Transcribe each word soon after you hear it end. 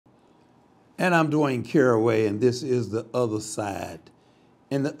And I'm Dwayne Caraway, and this is The Other Side.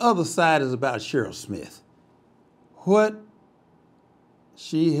 And The Other Side is about Cheryl Smith. What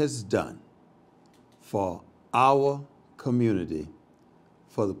she has done for our community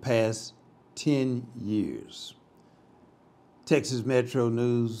for the past 10 years. Texas Metro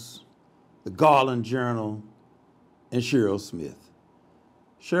News, the Garland Journal, and Cheryl Smith.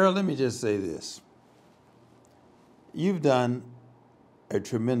 Cheryl, let me just say this. You've done a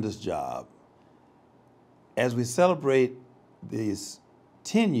tremendous job. As we celebrate this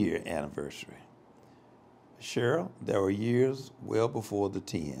 10-year anniversary, Cheryl, there were years well before the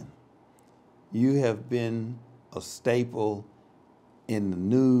 10. You have been a staple in the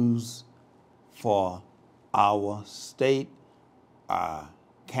news for our state, our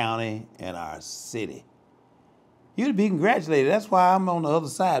county, and our city. You're to be congratulated. That's why I'm on the other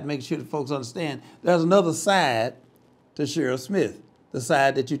side, making sure that folks understand there's another side to Cheryl Smith, the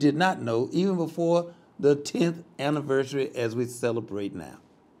side that you did not know even before the 10th anniversary as we celebrate now.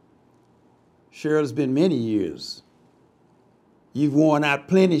 Cheryl, it's been many years. You've worn out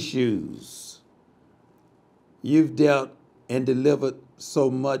plenty shoes. You've dealt and delivered so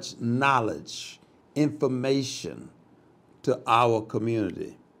much knowledge, information to our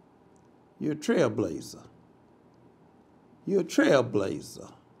community. You're a trailblazer. You're a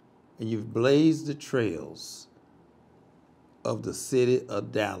trailblazer, and you've blazed the trails of the city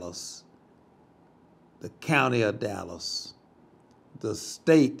of Dallas, the county of Dallas, the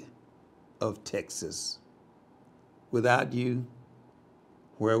state of Texas. Without you,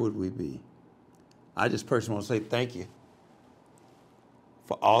 where would we be? I just personally want to say thank you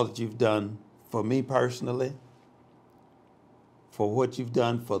for all that you've done for me personally, for what you've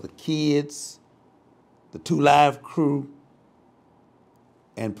done for the kids, the 2 Live crew,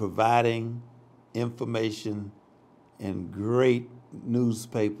 and providing information and great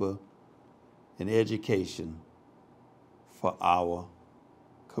newspaper and education for our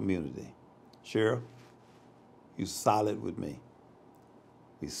community. Cheryl, you're solid with me.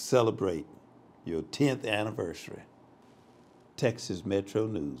 We celebrate your 10th anniversary. Texas Metro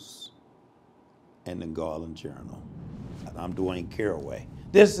News and the Garland Journal. And I'm Dwayne Caraway.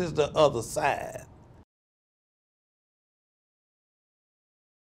 This is The Other Side.